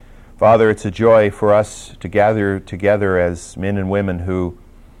Father, it's a joy for us to gather together as men and women who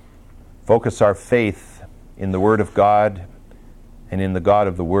focus our faith in the Word of God and in the God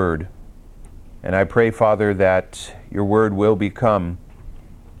of the Word. And I pray, Father, that your Word will become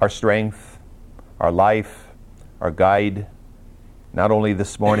our strength, our life, our guide, not only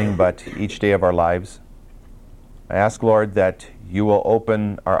this morning, but each day of our lives. I ask, Lord, that you will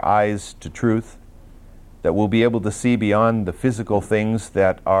open our eyes to truth, that we'll be able to see beyond the physical things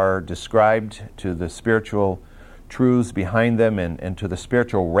that are described to the spiritual truths behind them and to the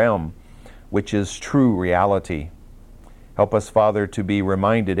spiritual realm, which is true reality. Help us, Father, to be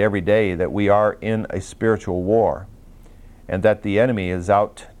reminded every day that we are in a spiritual war and that the enemy is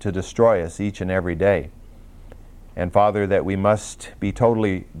out to destroy us each and every day. And Father, that we must be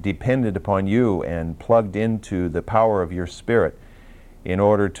totally dependent upon you and plugged into the power of your Spirit in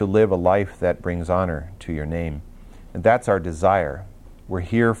order to live a life that brings honor to your name. And that's our desire. We're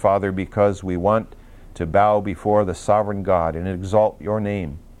here, Father, because we want to bow before the sovereign God and exalt your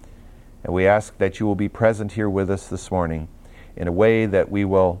name. And we ask that you will be present here with us this morning in a way that we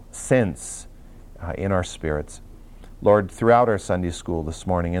will sense in our spirits. Lord, throughout our Sunday school this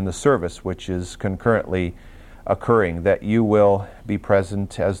morning, in the service which is concurrently occurring, that you will be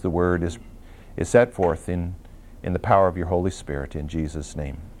present as the word is set forth in the power of your Holy Spirit, in Jesus'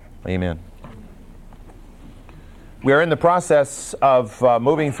 name. Amen. We are in the process of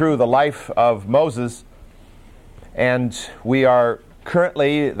moving through the life of Moses, and we are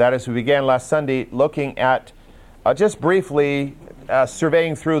currently, that is, we began last Sunday, looking at, just briefly,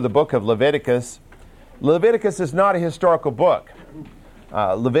 surveying through the book of Leviticus. Leviticus is not a historical book.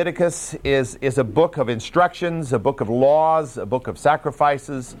 Leviticus is a book of instructions, a book of laws, a book of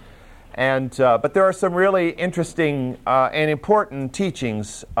sacrifices, but there are some really interesting and important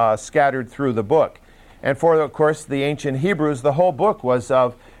teachings scattered through the book. And for, of course, the ancient Hebrews, the whole book was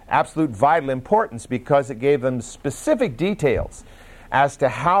of absolute vital importance because it gave them specific details as to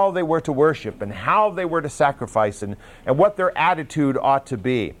how they were to worship and how they were to sacrifice and what their attitude ought to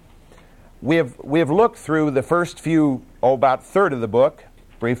be. We have looked through the first few, about third of the book,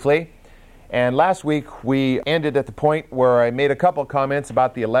 briefly. And last week we ended at the point where I made a couple comments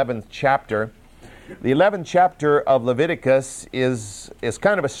about the 11th chapter. The 11th chapter of Leviticus is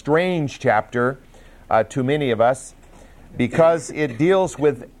kind of a strange chapter to many of us because it deals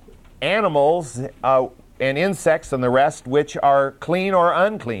with animals and insects and the rest which are clean or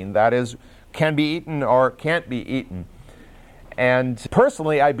unclean, that is, can be eaten or can't be eaten. And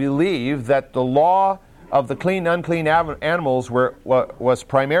personally, I believe that the law of the clean, unclean animals was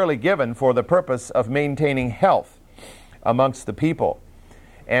primarily given for the purpose of maintaining health amongst the people.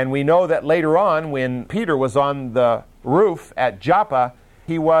 And we know that later on, when Peter was on the roof at Joppa,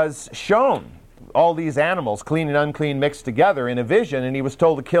 he was shown all these animals, clean and unclean, mixed together in a vision, and he was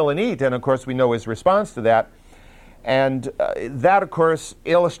told to kill and eat. And of course, we know his response to that. And that, of course,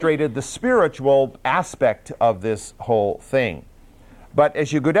 illustrated the spiritual aspect of this whole thing. But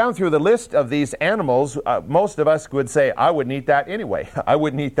as you go down through the list of these animals, most of us would say, I wouldn't eat that anyway. I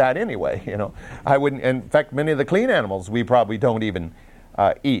wouldn't eat that anyway. I wouldn't. In fact, many of the clean animals we probably don't even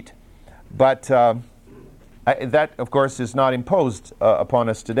eat. But that, of course, is not imposed upon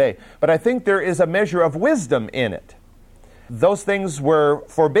us today. But I think there is a measure of wisdom in it. Those things were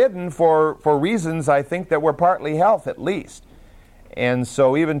forbidden for reasons, I think, that were partly health, at least. And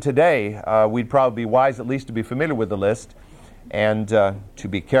so even today, we'd probably be wise at least to be familiar with the list and to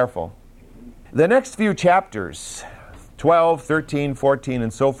be careful. The next few chapters, 12, 13, 14,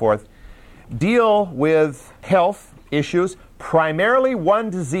 and so forth, deal with health issues, primarily one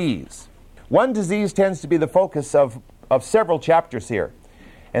disease. One disease tends to be the focus of several chapters here,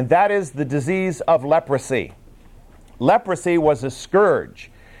 and that is the disease of leprosy. Leprosy was a scourge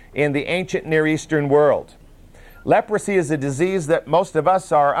in the ancient Near Eastern world. Leprosy is a disease that most of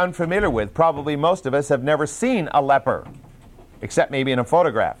us are unfamiliar with. Probably most of us have never seen a leper, except maybe in a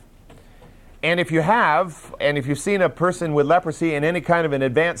photograph. And if you have, and if you've seen a person with leprosy in any kind of an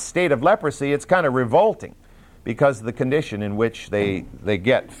advanced state of leprosy, it's kind of revolting because of the condition in which they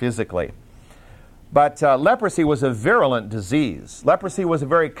get physically. But leprosy was a virulent disease. Leprosy was a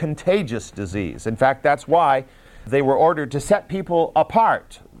very contagious disease. In fact, that's why they were ordered to set people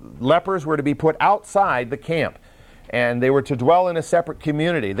apart. Lepers were to be put outside the camp, and they were to dwell in a separate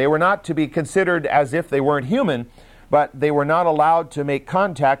community. They were not to be considered as if they weren't human, but they were not allowed to make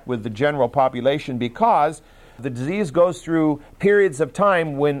contact with the general population because the disease goes through periods of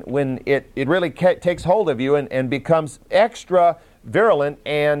time when it really takes hold of you and becomes extra virulent,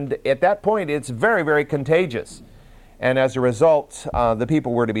 and at that point it's very, very contagious. And as a result, the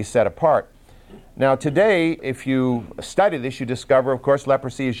people were to be set apart. Now today, if you study this, you discover, of course,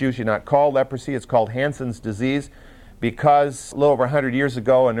 leprosy is usually not called leprosy. It's called Hansen's disease because a little over 100 years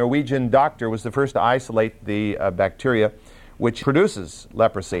ago, a Norwegian doctor was the first to isolate the bacteria which produces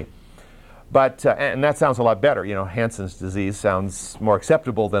leprosy. But, and that sounds a lot better, Hansen's disease sounds more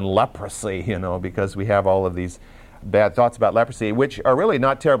acceptable than leprosy, because we have all of these bad thoughts about leprosy, which are really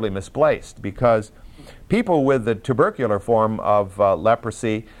not terribly misplaced, because people with the tubercular form of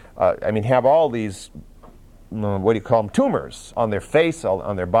leprosy, have all these, tumors on their face,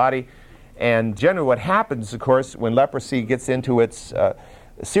 on their body. And generally what happens, of course, when leprosy gets into its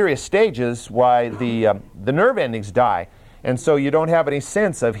serious stages, the nerve endings die. And so you don't have any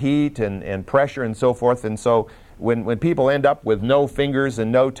sense of heat and pressure and so forth. And so when people end up with no fingers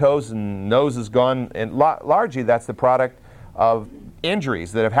and no toes and nose is gone, and largely that's the product of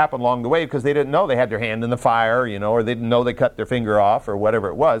injuries that have happened along the way because they didn't know they had their hand in the fire, or they didn't know they cut their finger off or whatever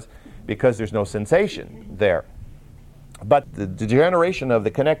it was because there's no sensation there. But the degeneration of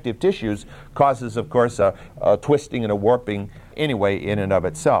the connective tissues causes, of course, a twisting and a warping anyway in and of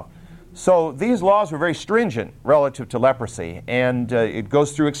itself. So these laws were very stringent relative to leprosy, and it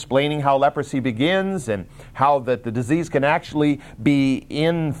goes through explaining how leprosy begins and how that the disease can actually be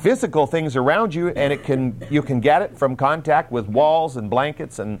in physical things around you, and you can get it from contact with walls and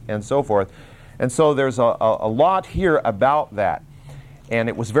blankets and so forth. And so there's a lot here about that. And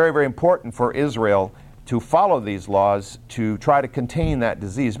it was very, very important for Israel to follow these laws to try to contain that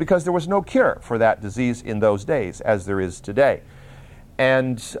disease because there was no cure for that disease in those days as there is today.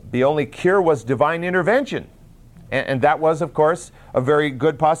 And the only cure was divine intervention. And that was, of course, a very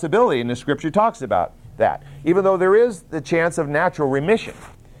good possibility, and the Scripture talks about that, even though there is the chance of natural remission.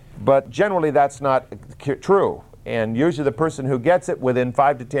 But generally that's not true. And usually the person who gets it, within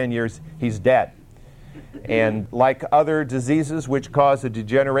 5 to 10 years, he's dead. And like other diseases which cause a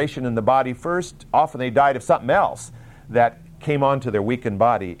degeneration in the body first, often they died of something else that came onto their weakened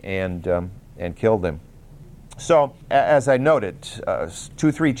body and killed them. So, as I noted,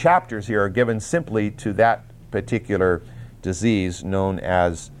 2-3 chapters here are given simply to that particular disease known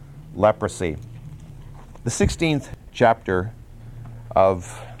as leprosy. The 16th chapter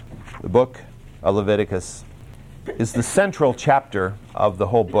of the book of Leviticus is the central chapter of the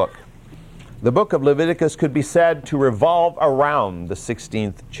whole book. The book of Leviticus could be said to revolve around the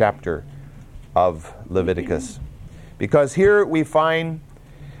 16th chapter of Leviticus, because here we find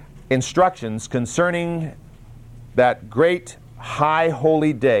instructions concerning that great high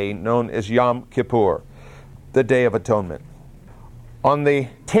holy day known as Yom Kippur, the Day of Atonement. On the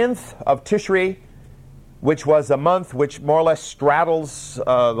 10th of Tishri, which was a month which more or less straddles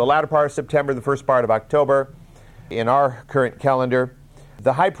the latter part of September, the first part of October, in our current calendar,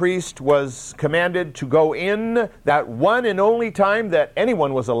 the high priest was commanded to go in that one and only time that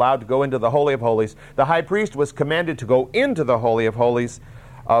anyone was allowed to go into the Holy of Holies. The high priest was commanded to go into the Holy of Holies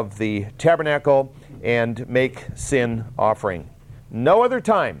of the tabernacle and make sin offering. No other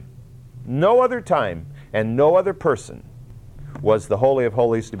time, and no other person was the Holy of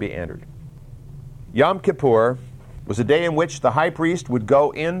Holies to be entered. Yom Kippur was a day in which the high priest would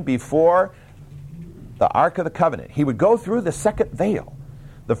go in before the Ark of the Covenant. He would go through the second veil.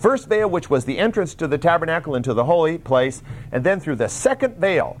 The first veil, which was the entrance to the tabernacle into the holy place, and then through the second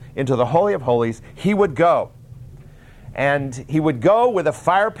veil into the Holy of Holies, he would go. And he would go with a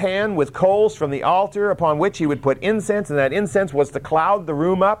fire pan with coals from the altar upon which he would put incense, and that incense was to cloud the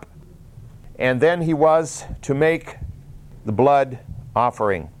room up. And then he was to make the blood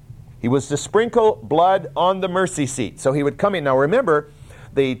offering. He was to sprinkle blood on the mercy seat. So he would come in. Now remember,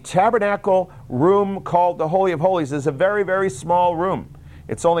 the tabernacle room called the Holy of Holies is a very, very small room.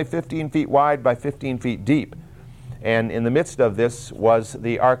 It's only 15 feet wide by 15 feet deep. And in the midst of this was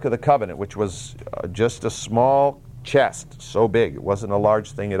the Ark of the Covenant, which was just a small chest, so big. It wasn't a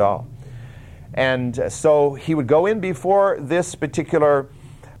large thing at all. And so he would go in before this particular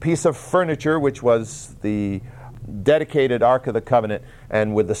piece of furniture, which was the dedicated Ark of the Covenant,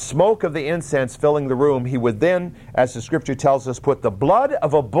 and with the smoke of the incense filling the room, he would then, as the Scripture tells us, put the blood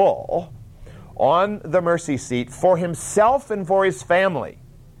of a bull on the mercy seat for himself and for his family.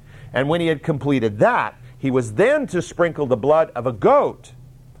 And when he had completed that, he was then to sprinkle the blood of a goat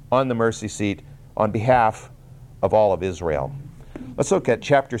on the mercy seat on behalf of all of Israel. Let's look at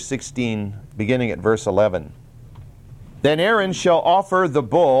chapter 16, beginning at verse 11. Then Aaron shall offer the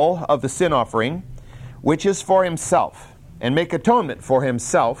bull of the sin offering, which is for himself, and make atonement for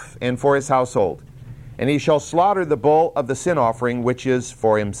himself and for his household. And he shall slaughter the bull of the sin offering, which is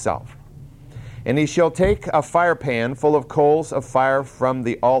for himself. And he shall take a fire pan full of coals of fire from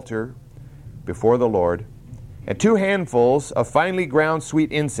the altar before the Lord, and 2 handfuls of finely ground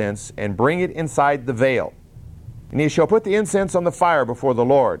sweet incense, and bring it inside the veil. And he shall put the incense on the fire before the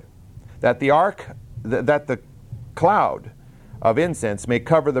Lord, that the cloud of incense may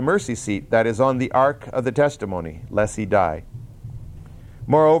cover the mercy seat that is on the ark of the testimony, lest he die.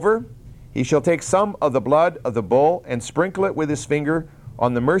 Moreover, he shall take some of the blood of the bull and sprinkle it with his finger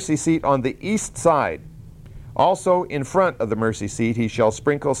on the mercy seat on the east side. Also in front of the mercy seat he shall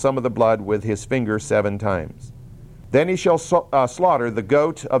sprinkle some of the blood with his finger 7 times. Then he shall slaughter the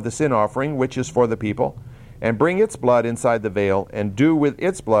goat of the sin offering, which is for the people, and bring its blood inside the veil, and do with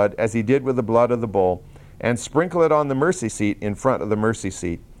its blood as he did with the blood of the bull, and sprinkle it on the mercy seat in front of the mercy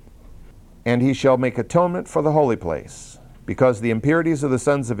seat. And he shall make atonement for the holy place, because of the impurities of the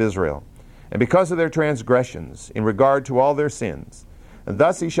sons of Israel, and because of their transgressions, in regard to all their sins. And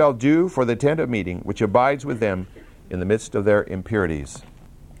thus he shall do for the tent of meeting, which abides with them in the midst of their impurities.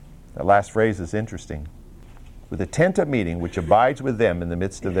 That last phrase is interesting. With the tent of meeting, which abides with them in the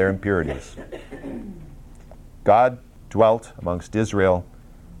midst of their impurities. God dwelt amongst Israel,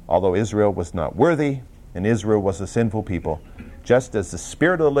 although Israel was not worthy, and Israel was a sinful people, just as the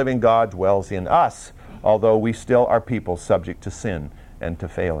Spirit of the living God dwells in us, although we still are people subject to sin and to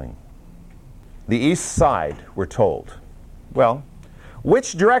failing. The east side, we're told. Well,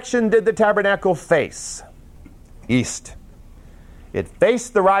 which direction did the tabernacle face? East. It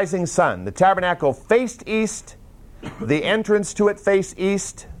faced the rising sun. The tabernacle faced east. The entrance to it faced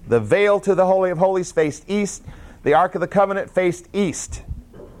east. The veil to the Holy of Holies faced east. The Ark of the Covenant faced east.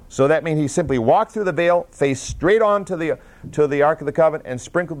 So that means he simply walked through the veil, faced straight on to the Ark of the Covenant, and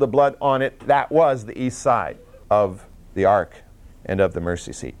sprinkled the blood on it. That was the east side of the Ark and of the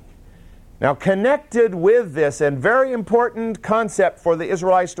mercy seat. Now, connected with this, and very important concept for the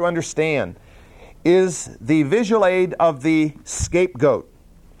Israelites to understand, is the visual aid of the scapegoat.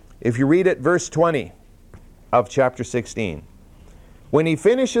 If you read it, verse 20 of chapter 16. When he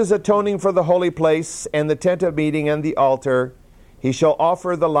finishes atoning for the holy place and the tent of meeting and the altar, he shall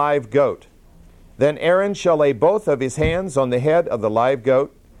offer the live goat. Then Aaron shall lay both of his hands on the head of the live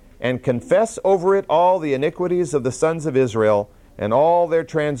goat and confess over it all the iniquities of the sons of Israel and all their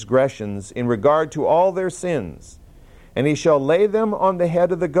transgressions in regard to all their sins. And he shall lay them on the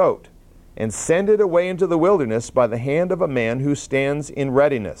head of the goat and send it away into the wilderness by the hand of a man who stands in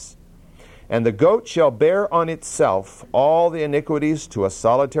readiness. And the goat shall bear on itself all the iniquities to a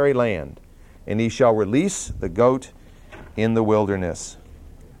solitary land, and he shall release the goat in the wilderness.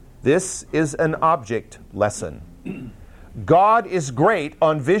 This is an object lesson. God is great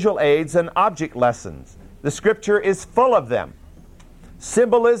on visual aids and object lessons. The Scripture is full of them.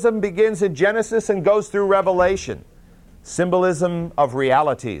 Symbolism begins in Genesis and goes through Revelation. Symbolism of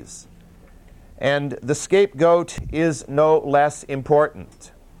realities. And the scapegoat is no less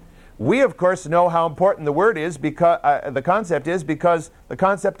important. We, of course, know how important the word is, because the concept the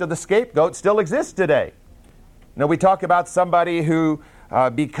concept of the scapegoat still exists today. Now, we talk about somebody who,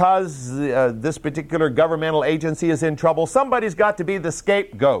 because this particular governmental agency is in trouble, somebody's got to be the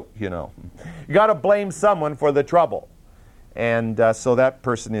scapegoat, you know. You got to blame someone for the trouble. And so that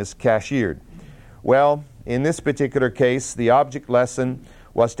person is cashiered. Well, in this particular case, the object lesson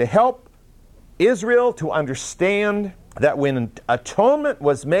was to help Israel to understand that when atonement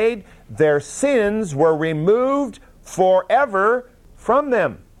was made, their sins were removed forever from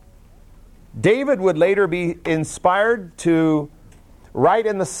them. David would later be inspired to write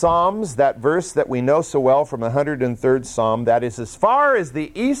in the Psalms that verse that we know so well from the 103rd Psalm, that is, as far as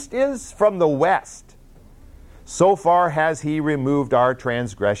the east is from the west, so far has he removed our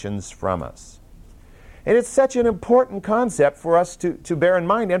transgressions from us. And it's such an important concept for us to bear in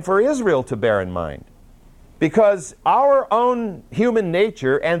mind, and for Israel to bear in mind. Because our own human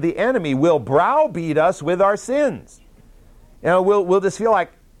nature and the enemy will browbeat us with our sins. You know, we'll just feel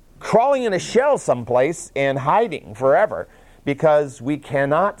like crawling in a shell someplace and hiding forever, because we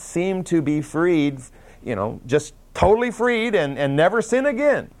cannot seem to be freed, you know, just totally freed and never sin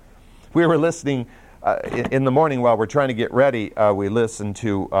again. We were listening in the morning while we're trying to get ready. We listened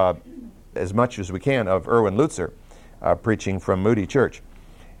to as much as we can of Erwin Lutzer preaching from Moody Church.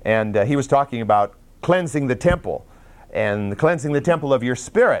 And he was talking about cleansing the temple and cleansing the temple of your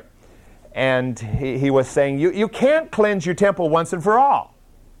spirit. And he was saying, you can't cleanse your temple once and for all.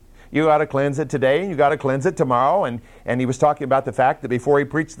 You got to cleanse it today, and you got to cleanse it tomorrow. And he was talking about the fact that before he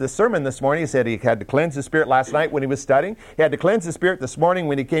preached this sermon this morning, he said he had to cleanse his spirit last night when he was studying. He had to cleanse his spirit this morning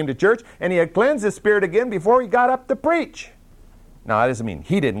when he came to church. And he had cleansed his spirit again before he got up to preach. Now, that doesn't mean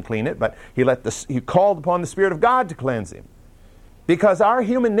he didn't clean it, but he called upon the Spirit of God to cleanse him. Because our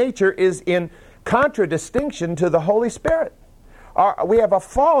human nature is in contradistinction to the Holy Spirit. we have a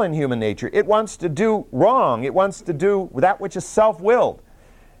fallen human nature. It wants to do wrong. It wants to do that which is self-willed.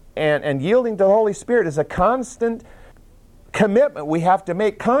 And yielding to the Holy Spirit is a constant commitment we have to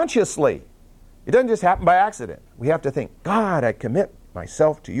make consciously. It doesn't just happen by accident. We have to think, God, I commit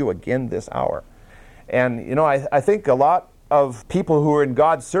myself to you again this hour. And, you know, I think a lot of people who are in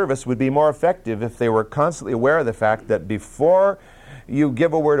God's service would be more effective if they were constantly aware of the fact that before you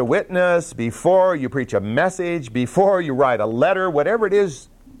give a word of witness, before you preach a message, before you write a letter, whatever it is,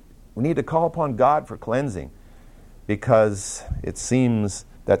 we need to call upon God for cleansing, because it seems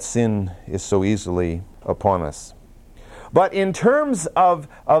that sin is so easily upon us. But in terms of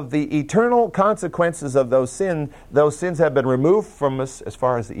the eternal consequences of those sins have been removed from us as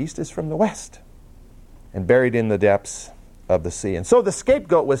far as the east is from the west and buried in the depths of the sea. And so the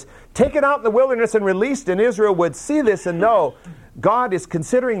scapegoat was taken out in the wilderness and released, and Israel would see this and know God is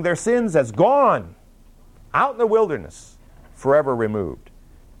considering their sins as gone, out in the wilderness, forever removed.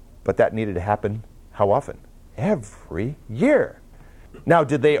 But that needed to happen how often? Every year. Now,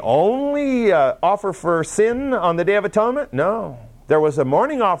 did they only offer for sin on the Day of Atonement? No. There was a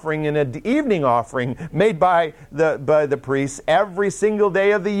morning offering and an evening offering made by the priests every single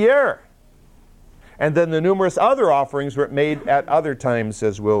day of the year. And then the numerous other offerings were made at other times,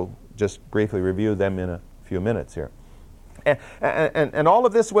 as we'll just briefly review them in a few minutes here. And all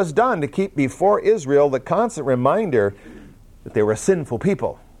of this was done to keep before Israel the constant reminder that they were a sinful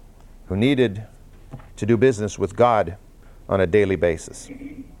people who needed to do business with God on a daily basis.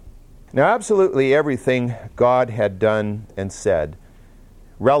 Now, absolutely everything God had done and said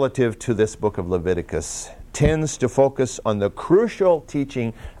relative to this book of Leviticus tends to focus on the crucial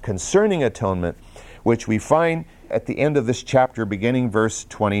teaching concerning atonement, which we find at the end of this chapter, beginning verse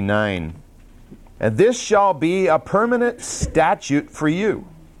 29. And this shall be a permanent statute for you.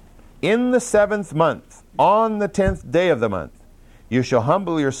 In the 7th month, on the 10th day of the month, you shall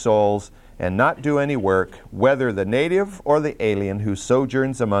humble your souls and not do any work, whether the native or the alien who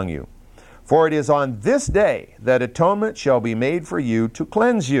sojourns among you. For it is on this day that atonement shall be made for you to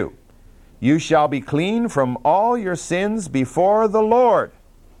cleanse you. You shall be clean from all your sins before the Lord.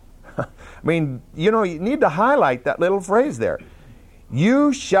 I mean, you need to highlight that little phrase there.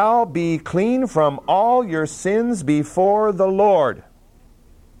 You shall be clean from all your sins before the Lord.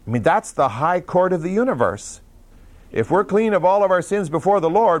 I mean, that's the high court of the universe. If we're clean of all of our sins before the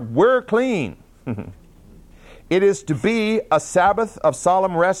Lord, we're clean. It is to be a Sabbath of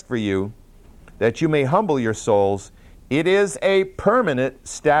solemn rest for you, that you may humble your souls. It is a permanent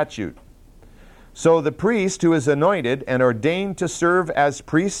statute. So the priest who is anointed and ordained to serve as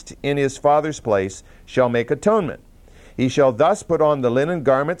priest in his father's place shall make atonement. He shall thus put on the linen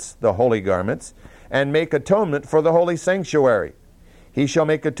garments, the holy garments, and make atonement for the holy sanctuary. He shall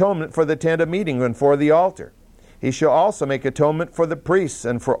make atonement for the tent of meeting and for the altar. He shall also make atonement for the priests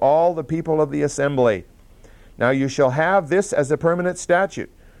and for all the people of the assembly. Now you shall have this as a permanent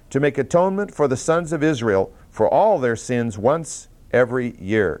statute, to make atonement for the sons of Israel for all their sins once every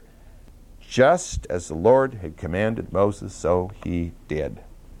year. Just as the Lord had commanded Moses, so he did.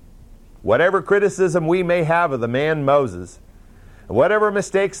 Whatever criticism we may have of the man Moses, whatever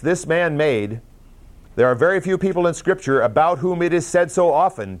mistakes this man made, there are very few people in Scripture about whom it is said so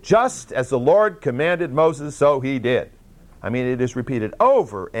often, just as the Lord commanded Moses, so he did. I mean, it is repeated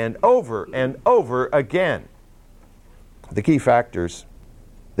over and over and over again. The key factors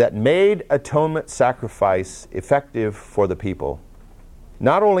that made atonement sacrifice effective for the people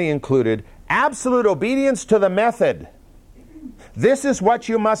not only included absolute obedience to the method. This is what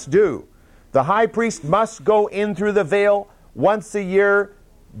you must do. The high priest must go in through the veil once a year,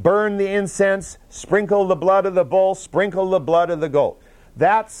 burn the incense, sprinkle the blood of the bull, sprinkle the blood of the goat.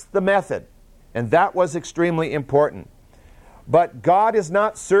 That's the method, and that was extremely important. But God is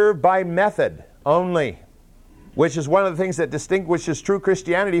not served by method only, which is one of the things that distinguishes true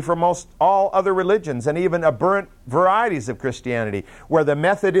Christianity from most all other religions and even aberrant varieties of Christianity, where the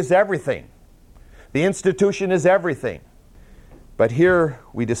method is everything. The institution is everything. But here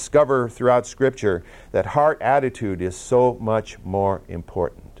we discover throughout Scripture that heart attitude is so much more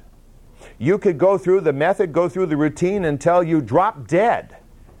important. You could go through the method, go through the routine until you drop dead.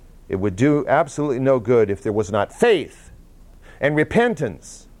 It would do absolutely no good if there was not faith and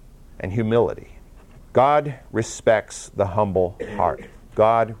repentance and humility. God respects the humble heart.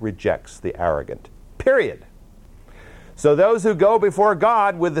 God rejects the arrogant. Period. So those who go before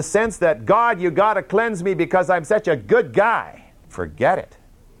God with the sense that, God, you got to cleanse me because I'm such a good guy, forget it.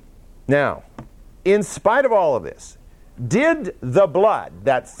 Now, in spite of all of this, did the blood,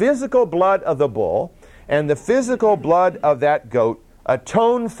 that physical blood of the bull and the physical blood of that goat,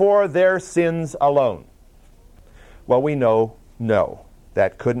 atone for their sins alone? Well, we know No,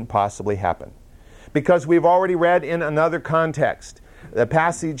 that couldn't possibly happen. Because we've already read in another context, the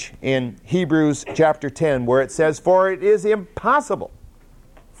passage in Hebrews chapter 10, where it says, "For it is impossible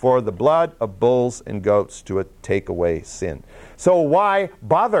for the blood of bulls and goats to take away sin." So why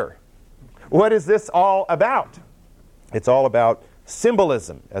bother? What is this all about? It's all about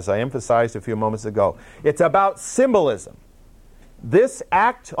symbolism, as I emphasized a few moments ago. It's about symbolism. This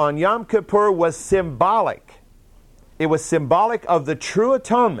act on Yom Kippur was symbolic. It was symbolic of the true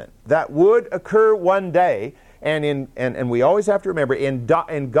atonement that would occur one day. And we always have to remember, in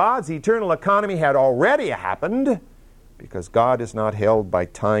God's eternal economy had already happened, because God is not held by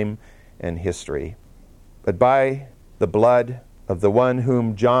time and history, but by the blood of the one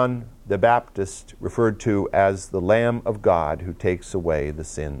whom John the Baptist referred to as the Lamb of God who takes away the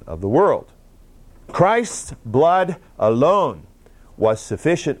sin of the world. Christ's blood alone was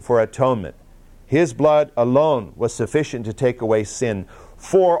sufficient for atonement. His blood alone was sufficient to take away sin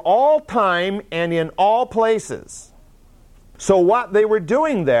for all time and in all places. So what they were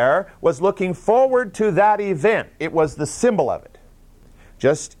doing there was looking forward to that event. It was the symbol of it.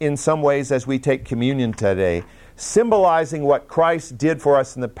 Just in some ways, as we take communion today, symbolizing what Christ did for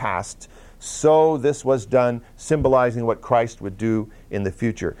us in the past, so this was done symbolizing what Christ would do in the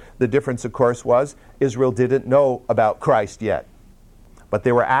future. The difference, of course, was Israel didn't know about Christ yet, but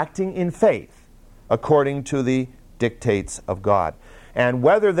they were acting in faith according to the dictates of God. And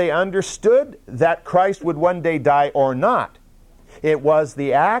whether they understood that Christ would one day die or not, it was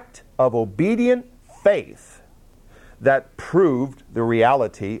the act of obedient faith that proved the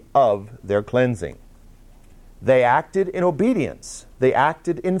reality of their cleansing. They acted in obedience. They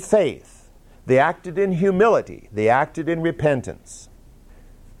acted in faith. They acted in humility. They acted in repentance.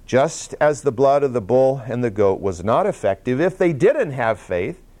 Just as the blood of the bull and the goat was not effective if they didn't have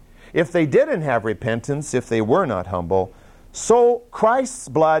faith, if they didn't have repentance, if they were not humble, so Christ's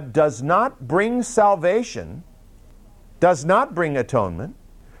blood does not bring salvation, does not bring atonement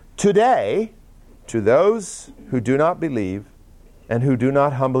today to those who do not believe and who do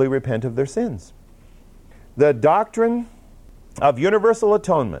not humbly repent of their sins. The doctrine of universal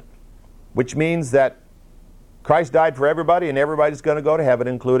atonement, which means that Christ died for everybody and everybody's going to go to heaven,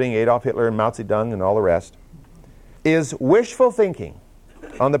 including Adolf Hitler and Mao Zedong and all the rest, is wishful thinking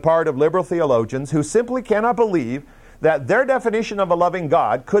on the part of liberal theologians who simply cannot believe that their definition of a loving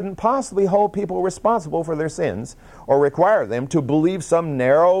God couldn't possibly hold people responsible for their sins or require them to believe some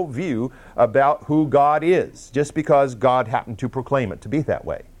narrow view about who God is, just because God happened to proclaim it to be that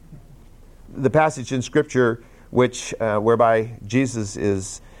way. The passage in Scripture whereby Jesus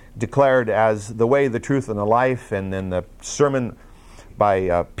is declared as the way, the truth, and the life, and then the sermon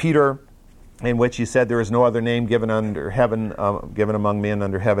by Peter, in which he said, "There is no other name given under heaven, given among men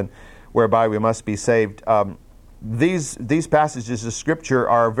under heaven, whereby we must be saved." These passages of Scripture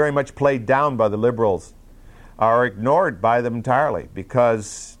are very much played down by the liberals, are ignored by them entirely,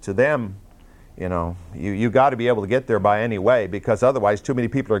 because to them, you got to be able to get there by any way, because otherwise too many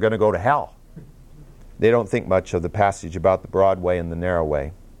people are going to go to hell. They don't think much of the passage about the broad way and the narrow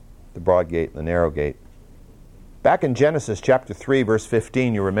way, the broad gate and the narrow gate. Back in Genesis chapter 3, verse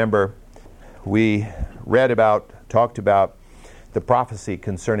 15, you remember, we talked about the prophecy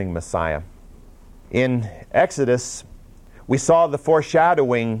concerning Messiah. In Exodus, we saw the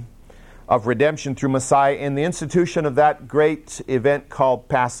foreshadowing of redemption through Messiah in the institution of that great event called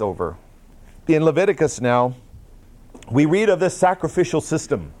Passover. In Leviticus now, we read of this sacrificial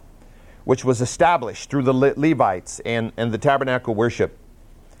system which was established through the Levites and the tabernacle worship,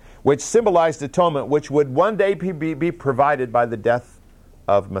 which symbolized atonement, which would one day be provided by the death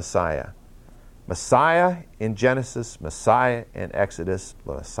of Messiah. Messiah in Genesis, Messiah in Exodus,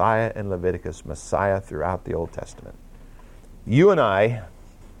 Messiah in Leviticus, Messiah throughout the Old Testament. You and I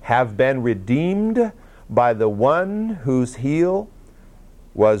have been redeemed by the one whose heel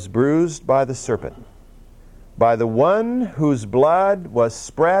was bruised by the serpent, by the one whose blood was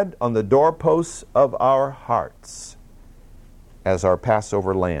spread on the doorposts of our hearts as our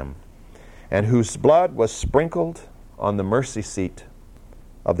Passover lamb, and whose blood was sprinkled on the mercy seat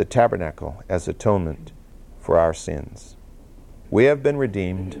of the tabernacle as atonement for our sins. We have been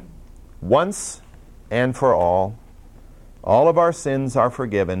redeemed once and for all. All of our sins are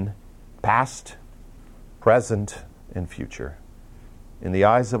forgiven, past, present, and future, in the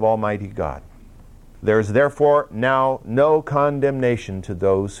eyes of Almighty God. There is therefore now no condemnation to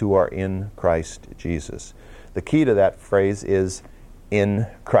those who are in Christ Jesus. The key to that phrase is in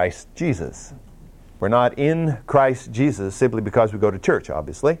Christ Jesus. We're not in Christ Jesus simply because we go to church,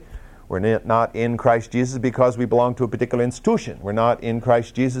 obviously. We're not in Christ Jesus because we belong to a particular institution. We're not in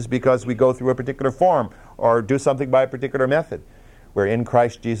Christ Jesus because we go through a particular form or do something by a particular method. We're in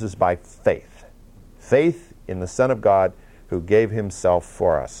Christ Jesus by faith. Faith in the Son of God who gave himself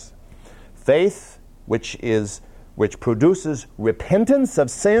for us. Faith which produces repentance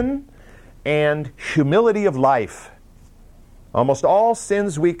of sin and humility of life. Almost all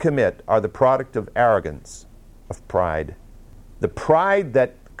sins we commit are the product of arrogance, of pride. The pride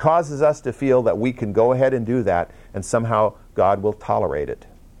that causes us to feel that we can go ahead and do that and somehow God will tolerate it.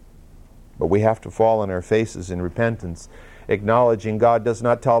 But we have to fall on our faces in repentance, acknowledging God does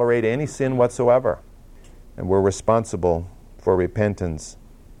not tolerate any sin whatsoever. And we're responsible for repentance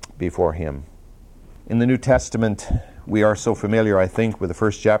before him. In the New Testament, we are so familiar, I think, with the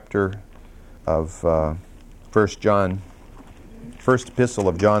first chapter of 1 John, first epistle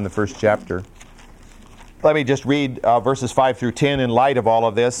of John, the first chapter. Let me just read verses 5 through 10 in light of all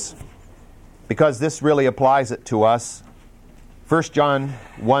of this, because this really applies it to us. 1 John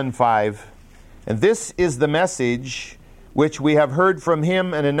 1:5, and this is the message which we have heard from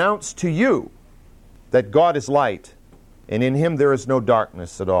him and announced to you, that God is light, and in him there is no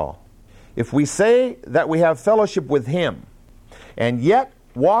darkness at all. If we say that we have fellowship with him, and yet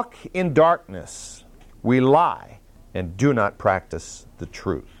walk in darkness, we lie and do not practice the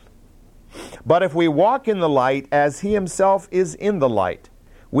truth. But if we walk in the light as he himself is in the light,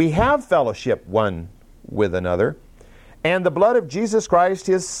 we have fellowship one with another, and the blood of Jesus Christ,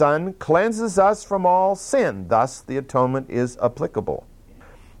 his Son, cleanses us from all sin. Thus the atonement is applicable.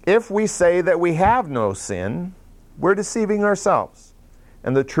 If we say that we have no sin, we're deceiving ourselves,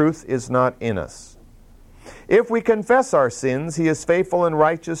 and the truth is not in us. If we confess our sins, he is faithful and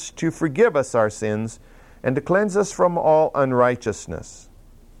righteous to forgive us our sins and to cleanse us from all unrighteousness.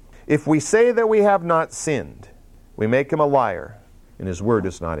 If we say that we have not sinned, we make him a liar, and his word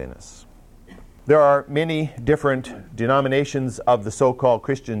is not in us. There are many different denominations of the so-called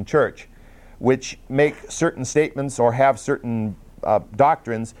Christian church which make certain statements or have certain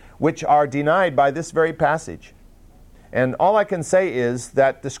doctrines which are denied by this very passage. And all I can say is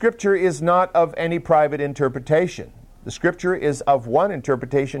that the Scripture is not of any private interpretation. The Scripture is of one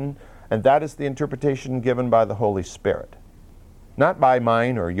interpretation, and that is the interpretation given by the Holy Spirit. Not by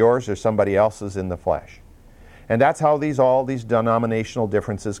mine or yours or somebody else's in the flesh. And that's how all these denominational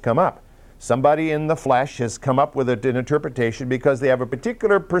differences come up. Somebody in the flesh has come up with an interpretation because they have a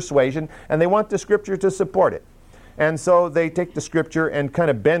particular persuasion and they want the Scripture to support it. And so they take the Scripture and kind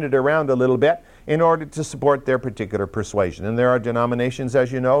of bend it around a little bit in order to support their particular persuasion. And there are denominations,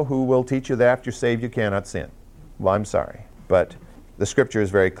 as you know, who will teach you that after you're saved you cannot sin. Well, I'm sorry, but the Scripture is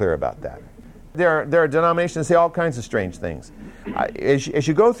very clear about that. There are denominations that say all kinds of strange things. As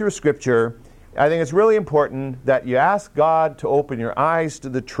you go through Scripture, I think it's really important that you ask God to open your eyes to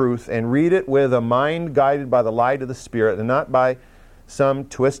the truth and read it with a mind guided by the light of the Spirit and not by some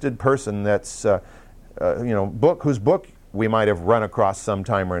twisted person that's whose book we might have run across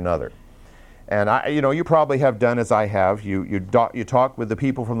sometime or another. And you probably have done as I have. You talk with the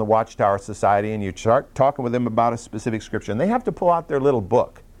people from the Watchtower Society and you start talking with them about a specific scripture, and they have to pull out their little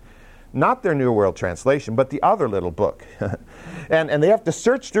book, not their New World Translation, but the other little book, and they have to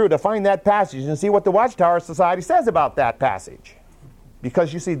search through to find that passage and see what the Watchtower Society says about that passage,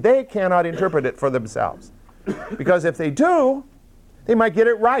 because you see they cannot interpret it for themselves, because if they do, they might get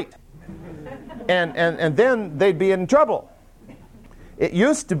it right. And then they'd be in trouble. It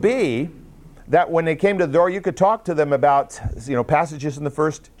used to be that when they came to the door, you could talk to them about passages in the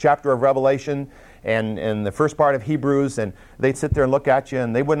first chapter of Revelation and the first part of Hebrews, and they'd sit there and look at you,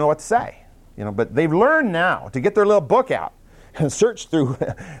 and they wouldn't know what to say. But they've learned now to get their little book out and search through,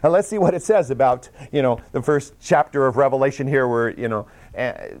 and let's see what it says about the first chapter of Revelation here, where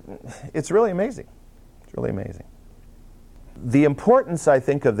it's really amazing. It's really amazing. The importance, I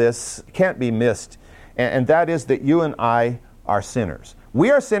think, of this can't be missed, and that is that you and I are sinners. We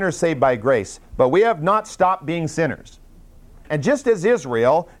are sinners saved by grace, but we have not stopped being sinners. And just as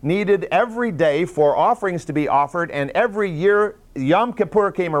Israel needed every day for offerings to be offered, and every year Yom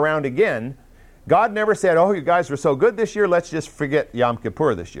Kippur came around again, God never said, oh, you guys were so good this year, let's just forget Yom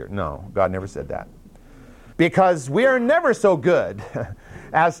Kippur this year. No, God never said that. Because we are never so good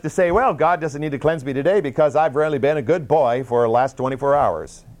as to say, well, God doesn't need to cleanse me today because I've really been a good boy for the last 24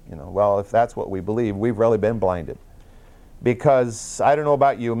 hours. Well, if that's what we believe, we've really been blinded. Because I don't know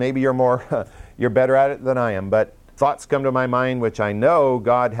about you, maybe you're better at it than I am, but thoughts come to my mind which I know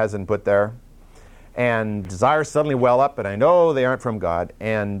God hasn't put there, and desires suddenly well up, and I know they aren't from God.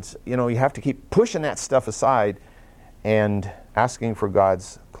 And you have to keep pushing that stuff aside and asking for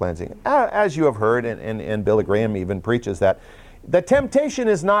God's cleansing. As you have heard, and Billy Graham even preaches that The temptation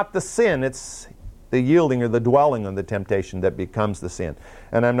is not the sin, it's the yielding or the dwelling on the temptation that becomes the sin.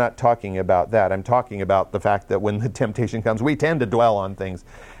 And I'm not talking about that. I'm talking about the fact that when the temptation comes, we tend to dwell on things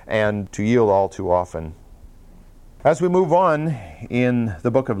and to yield all too often. As we move on in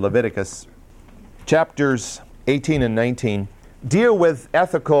the book of Leviticus, chapters 18 and 19 deal with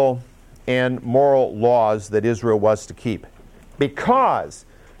ethical and moral laws that Israel was to keep. Because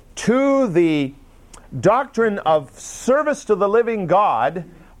to the doctrine of service to the living God,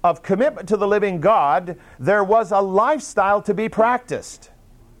 of commitment to the living God, there was a lifestyle to be practiced.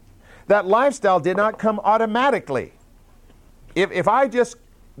 That lifestyle did not come automatically. If I just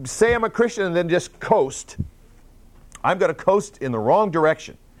say I'm a Christian and then just coast, I'm going to coast in the wrong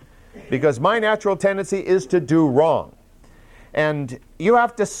direction, because my natural tendency is to do wrong. And you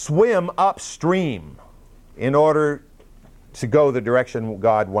have to swim upstream in order to go the direction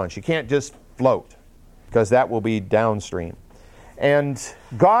God wants. You can't just float, because that will be downstream. And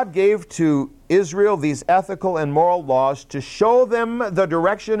God gave to Israel these ethical and moral laws to show them the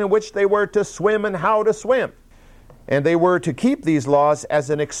direction in which they were to swim and how to swim. And they were to keep these laws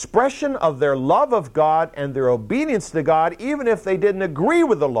as an expression of their love of God and their obedience to God, even if they didn't agree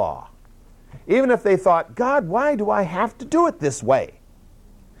with the law. Even if they thought, God, why do I have to do it this way?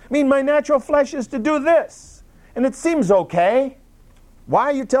 I mean, my natural flesh is to do this, and it seems okay. Why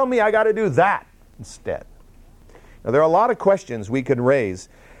are you telling me I got to do that instead? Now, there are a lot of questions we can raise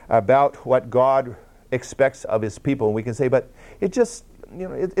about what God expects of His people. And we can say, but it just,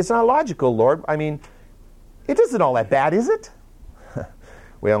 it's not logical, Lord. I mean, it isn't all that bad, is it?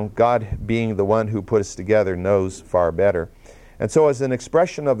 Well, God, being the one who put us together, knows far better. And so as an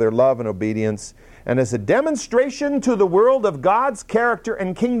expression of their love and obedience, and as a demonstration to the world of God's character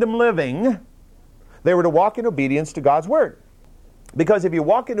and kingdom living, they were to walk in obedience to God's Word. Because if you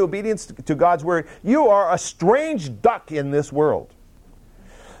walk in obedience to God's Word, you are a strange duck in this world.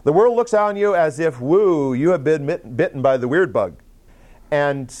 The world looks on you as if, woo, you have been bitten by the weird bug.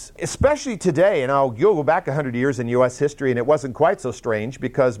 And especially today, and you'll go back 100 years in U.S. history, and it wasn't quite so strange,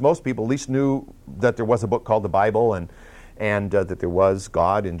 because most people at least knew that there was a book called the Bible, and that there was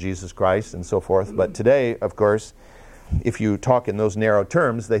God and Jesus Christ and so forth. But today, of course, if you talk in those narrow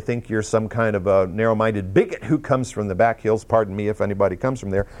terms, they think you're some kind of a narrow-minded bigot who comes from the back hills, pardon me if anybody comes from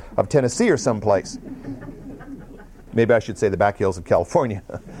there, of Tennessee or someplace. Maybe I should say the back hills of California.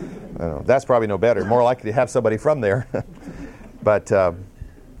 I don't know. That's probably no better. More likely to have somebody from there. But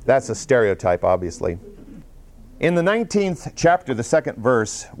that's a stereotype, obviously. In the 19th chapter, the second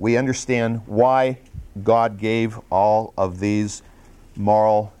verse, we understand why God gave all of these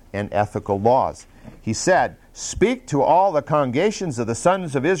moral and ethical laws. He said, "Speak to all the congregations of the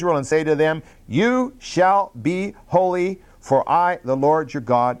sons of Israel and say to them, you shall be holy, for I, the Lord your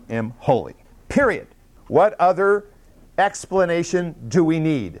God, am holy." Period. What other explanation do we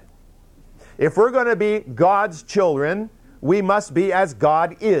need? If we're going to be God's children, we must be as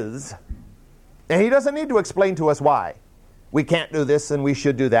God is. And He doesn't need to explain to us why. We can't do this and we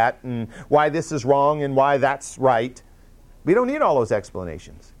should do that, and why this is wrong and why that's right. We don't need all those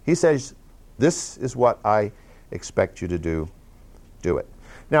explanations. He says, this is what I expect you to do. Do it.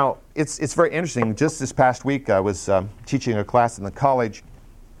 Now, it's very interesting. Just this past week, I was teaching a class in the college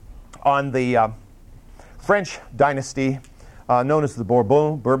on the French dynasty, known as the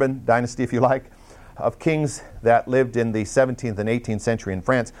Bourbon dynasty, if you like, of kings that lived in the 17th and 18th century in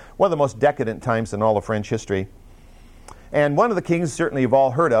France, one of the most decadent times in all of French history. And one of the kings certainly you've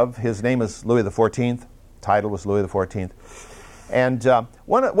all heard of, his name is Louis XIV. Title was Louis XIV. And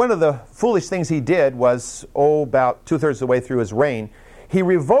one of the foolish things he did was, about two-thirds of the way through his reign, he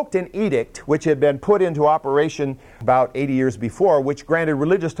revoked an edict which had been put into operation about 80 years before, which granted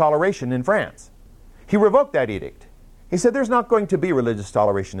religious toleration in France. He revoked that edict. He said there's not going to be religious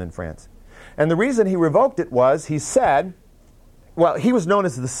toleration in France. And the reason he revoked it was, he said, well, he was known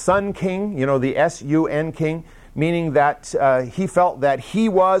as the Sun King, the S-U-N King, meaning that he felt that he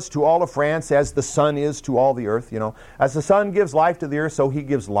was to all of France as the sun is to all the earth. As the sun gives life to the earth, so he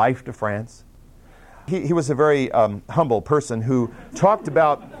gives life to France. He was a very humble person who talked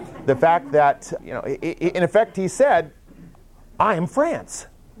about the fact that, in effect, he said, I am France.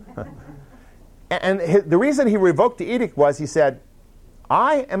 And the reason he revoked the edict was, he said,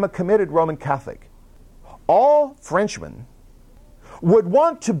 I am a committed Roman Catholic. All Frenchmen would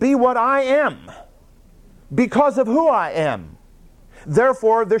want to be what I am because of who I am.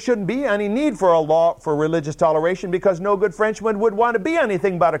 Therefore, there shouldn't be any need for a law for religious toleration, because no good Frenchman would want to be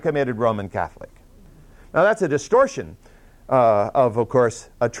anything but a committed Roman Catholic. Now, that's a distortion of course,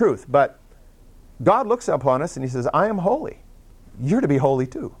 a truth. But God looks upon us and He says, I am holy. You're to be holy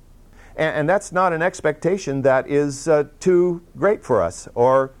too. And that's not an expectation that is too great for us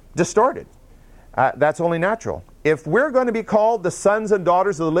or distorted. That's only natural. If we're going to be called the sons and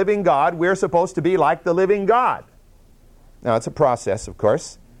daughters of the living God, we're supposed to be like the living God. Now, it's a process, of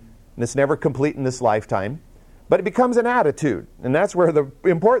course, and it's never complete in this lifetime, but it becomes an attitude, and that's where the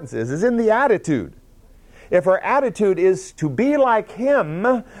importance is in the attitude. If our attitude is to be like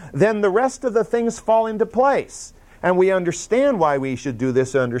Him, then the rest of the things fall into place. And we understand why we should do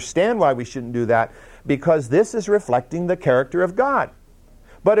this, understand why we shouldn't do that, because this is reflecting the character of God.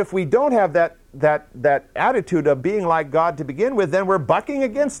 But if we don't have that attitude of being like God to begin with, then we're bucking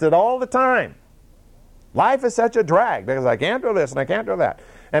against it all the time. Life is such a drag because I can't do this and I can't do that.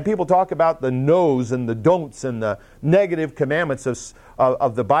 And people talk about the no's and the don'ts and the negative commandments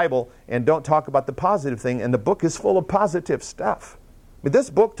of the Bible and don't talk about the positive thing. And the book is full of positive stuff. But this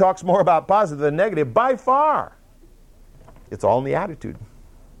book talks more about positive than negative by far. It's all in the attitude.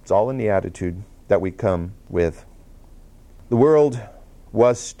 It's all in the attitude that we come with. The world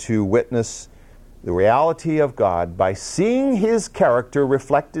was to witness the reality of God by seeing His character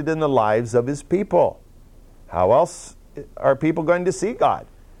reflected in the lives of His people. How else are people going to see God?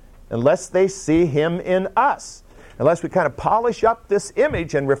 Unless they see Him in us. Unless we kind of polish up this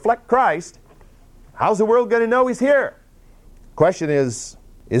image and reflect Christ, how's the world going to know He's here? Question is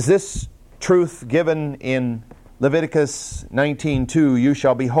this truth given in Leviticus 19:2, you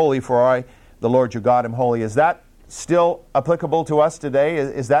shall be holy, for I, the Lord your God, am holy. Is that still applicable to us today?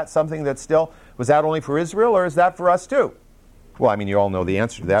 Is that something that still, was that only for Israel, or is that for us too? Well, I mean, you all know the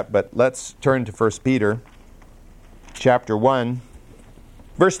answer to that, but let's turn to 1 Peter chapter 1,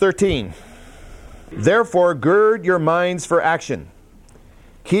 verse 13. Therefore, gird your minds for action.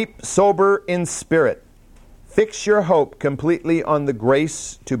 Keep sober in spirit. Fix your hope completely on the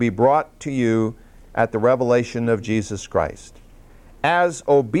grace to be brought to you at the revelation of Jesus Christ. As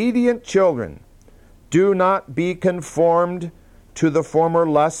obedient children, do not be conformed to the former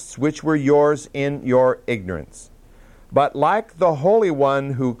lusts which were yours in your ignorance. But like the Holy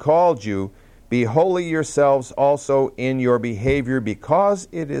One who called you, be holy yourselves also in your behavior, because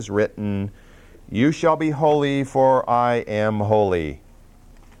it is written, you shall be holy, for I am holy.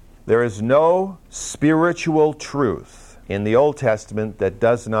 There is no spiritual truth in the Old Testament that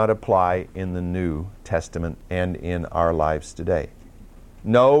does not apply in the New Testament and in our lives today.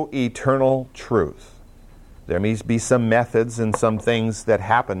 No eternal truth. There may be some methods and some things that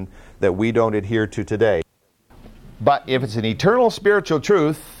happen that we don't adhere to today. But if it's an eternal spiritual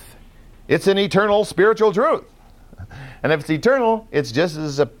truth, it's an eternal spiritual truth. And if it's eternal, it's just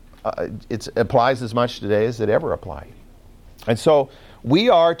as it applies as much today as it ever applied. And so we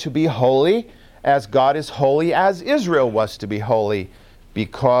are to be holy as God is holy, as Israel was to be holy,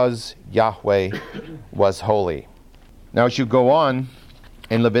 because Yahweh was holy. Now as you go on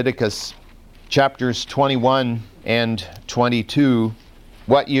in Leviticus chapters 21 and 22,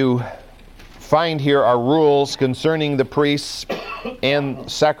 what you find here are rules concerning the priests and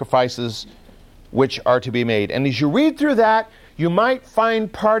sacrifices which are to be made. And as you read through that, you might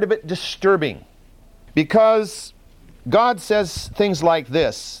find part of it disturbing, because God says things like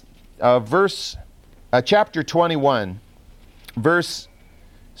this. Chapter 21, verse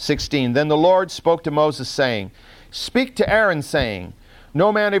 16. Then the Lord spoke to Moses, saying, speak to Aaron, saying,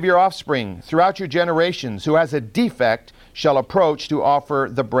 no man of your offspring throughout your generations who has a defect shall approach to offer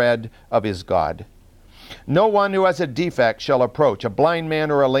the bread of his God. No one who has a defect shall approach, a blind man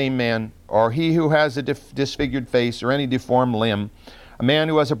or a lame man, or he who has a disfigured face or any deformed limb, a man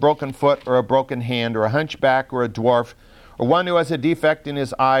who has a broken foot or a broken hand, or a hunchback or a dwarf, or one who has a defect in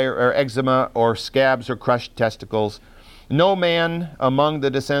his eye or eczema or scabs or crushed testicles. No man among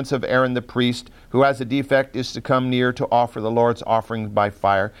the descendants of Aaron the priest who has a defect is to come near to offer the Lord's offering by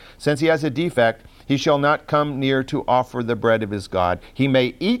fire. Since he has a defect, he shall not come near to offer the bread of his God. He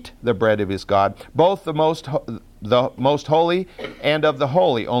may eat the bread of his God, both the most holy and of the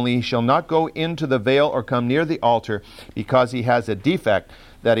holy, only he shall not go into the veil or come near the altar, because he has a defect,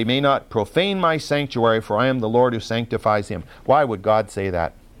 that he may not profane my sanctuary, for I am the Lord who sanctifies him. Why would God say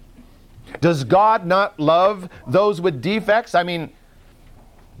that? Does God not love those with defects? I mean,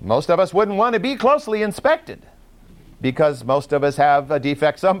 most of us wouldn't want to be closely inspected, because most of us have a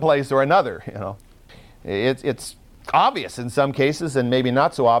defect someplace or another. You know, it's obvious in some cases, and maybe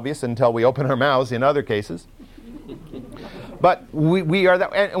not so obvious until we open our mouths in other cases. But we are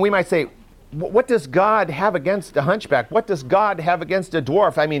that, and we might say, what does God have against a hunchback? What does God have against a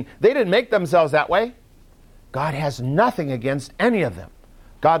dwarf? I mean, they didn't make themselves that way. God has nothing against any of them.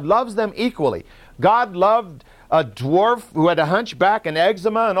 God loves them equally. God loved a dwarf who had a hunchback and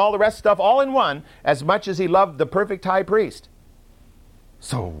eczema and all the rest of stuff all in one, as much as he loved the perfect high priest.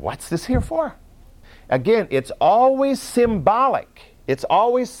 So what's this here for? Again, it's always symbolic. It's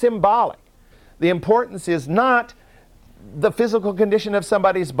always symbolic. The importance is not the physical condition of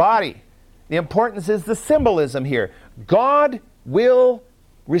somebody's body. The importance is the symbolism here. God will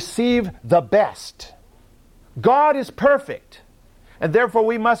receive the best. God is perfect. And therefore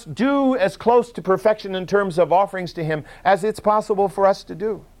we must do as close to perfection in terms of offerings to Him as it's possible for us to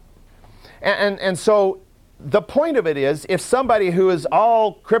do. And so the point of it is, if somebody who is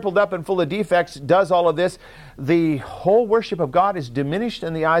all crippled up and full of defects does all of this, the whole worship of God is diminished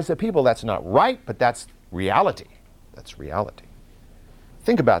in the eyes of people. That's not right, but that's reality. That's reality.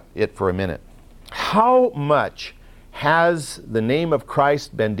 Think about it for a minute. How much has the name of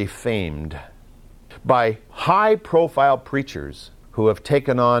Christ been defamed by high-profile preachers who have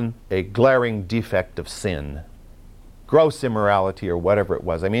taken on a glaring defect of sin, gross immorality, or whatever it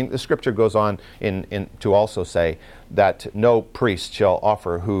was? I mean, the Scripture goes on to also say that no priest shall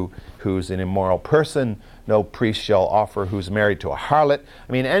offer who's an immoral person, no priest shall offer who's married to a harlot.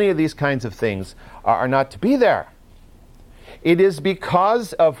 I mean, any of these kinds of things are not to be there. It is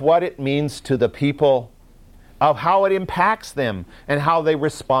because of what it means to the people, of how it impacts them and how they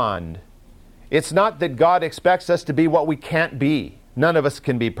respond. It's not that God expects us to be what we can't be. None of us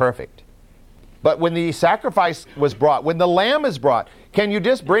can be perfect. But when the sacrifice was brought, when the lamb is brought, can you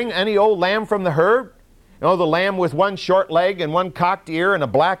just bring any old lamb from the herd? You know, the lamb with one short leg and one cocked ear and a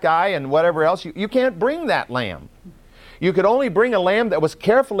black eye and whatever else. You can't bring that lamb. You could only bring a lamb that was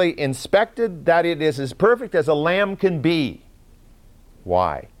carefully inspected, that it is as perfect as a lamb can be.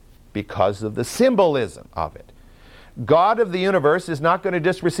 Why? Because of the symbolism of it. God of the universe is not going to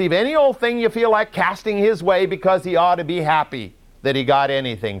just receive any old thing you feel like casting His way because He ought to be happy that He got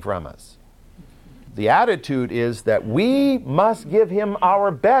anything from us. The attitude is that we must give Him our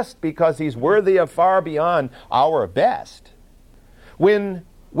best because He's worthy of far beyond our best. When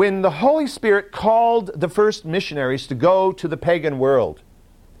the Holy Spirit called the first missionaries to go to the pagan world,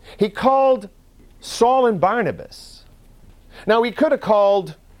 He called Saul and Barnabas. Now, He could have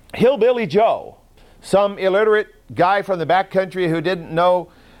called Hillbilly Joe, some illiterate guy from the backcountry who didn't know,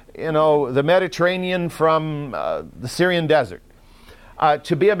 the Mediterranean from the Syrian desert,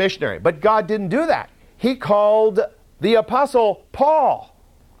 to be a missionary. But God didn't do that. He called the Apostle Paul,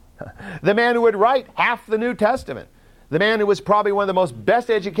 the man who would write half the New Testament, the man who was probably one of the most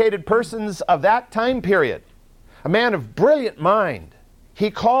best educated persons of that time period, a man of brilliant mind. He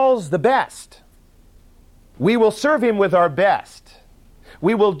calls the best. We will serve Him with our best.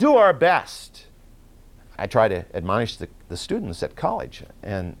 We will do our best. I try to admonish the students at college,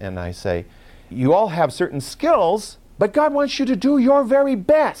 and I say, you all have certain skills, but God wants you to do your very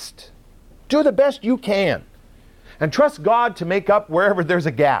best. Do the best you can. And trust God to make up wherever there's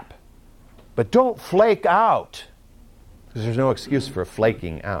a gap. But don't flake out, because there's no excuse for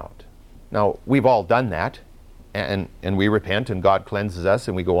flaking out. Now, we've all done that, and we repent, and God cleanses us,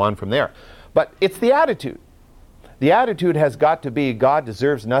 and we go on from there. But it's the attitude. The attitude has got to be, God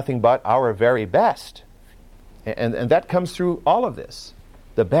deserves nothing but our very best. And that comes through all of this.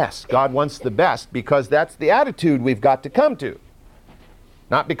 The best. God wants the best because that's the attitude we've got to come to.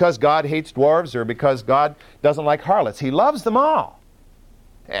 Not because God hates dwarves or because God doesn't like harlots. He loves them all.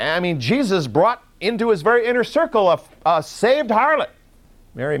 I mean, Jesus brought into His very inner circle a saved harlot,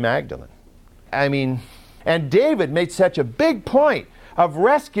 Mary Magdalene. I mean, and David made such a big point of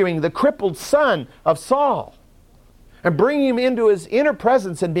rescuing the crippled son of Saul and bringing him into His inner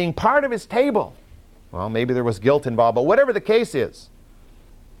presence and being part of His table. Well, maybe there was guilt involved, but whatever the case is,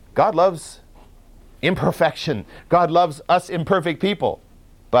 God loves imperfection. God loves us imperfect people.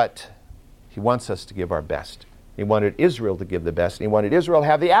 But He wants us to give our best. He wanted Israel to give the best. And He wanted Israel to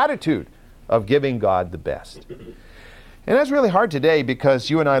have the attitude of giving God the best. And that's really hard today because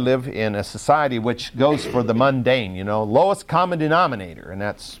you and I live in a society which goes for the mundane, lowest common denominator. And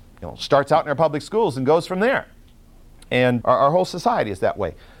that's, starts out in our public schools and goes from there. And our whole society is that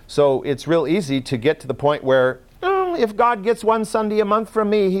way. So it's real easy to get to the point where, if God gets one Sunday a month from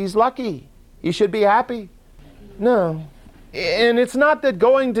me, He's lucky. He should be happy. No. And it's not that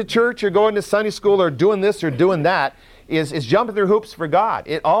going to church or going to Sunday school or doing this or doing that is jumping through hoops for God.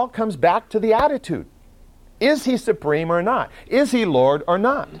 It all comes back to the attitude. Is He supreme or not? Is He Lord or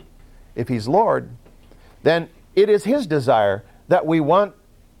not? If He's Lord, then it is His desire that we want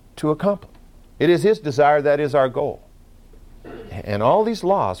to accomplish. It is His desire that is our goal. And all these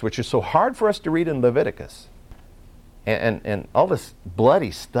laws, which are so hard for us to read in Leviticus, and all this bloody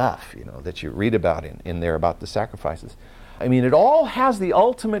stuff, that you read about in there about the sacrifices. I mean, it all has the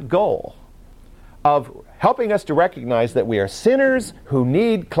ultimate goal of helping us to recognize that we are sinners who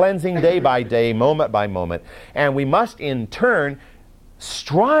need cleansing day by day, moment by moment, and we must in turn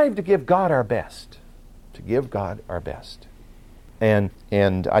strive to give God our best. To give God our best. And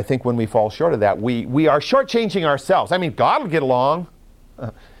I think when we fall short of that, we are shortchanging ourselves. I mean, God will get along.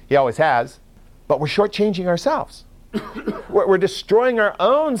 He always has. But we're shortchanging ourselves. We're destroying our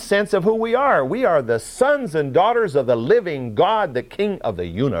own sense of who we are. We are the sons and daughters of the living God, the King of the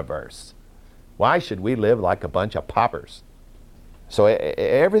universe. Why should we live like a bunch of paupers? So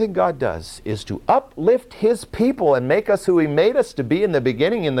everything God does is to uplift His people and make us who He made us to be in the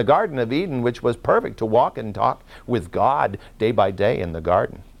beginning in the Garden of Eden, which was perfect, to walk and talk with God day by day in the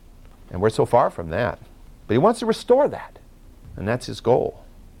garden. And we're so far from that. But He wants to restore that. And that's His goal.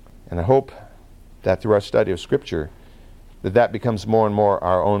 And I hope that through our study of Scripture, that becomes more and more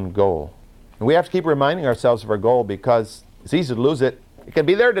our own goal. And we have to keep reminding ourselves of our goal, because it's easy to lose it. It can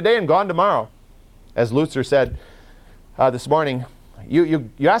be there today and gone tomorrow. As Luther said this morning, you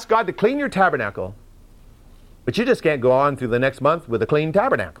ask God to clean your tabernacle, but you just can't go on through the next month with a clean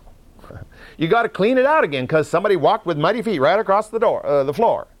tabernacle. You got to clean it out again because somebody walked with muddy feet right across the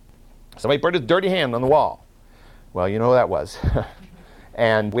floor. Somebody put his dirty hand on the wall. Well, you know who that was.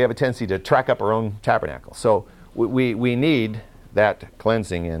 And we have a tendency to track up our own tabernacle. So we need that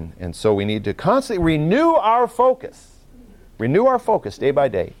cleansing, and so we need to constantly renew our focus. Renew our focus day by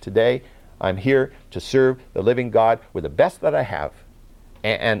day. Today, I'm here to serve the living God with the best that I have,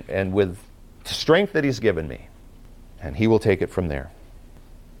 and with the strength that He's given me. And He will take it from there.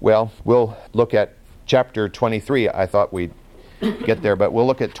 Well, we'll look at chapter 23. I thought we'd get there, but we'll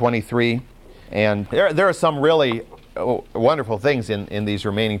look at 23. And there are some really wonderful things in these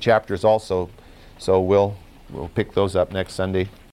remaining chapters also. So we'll pick those up next Sunday.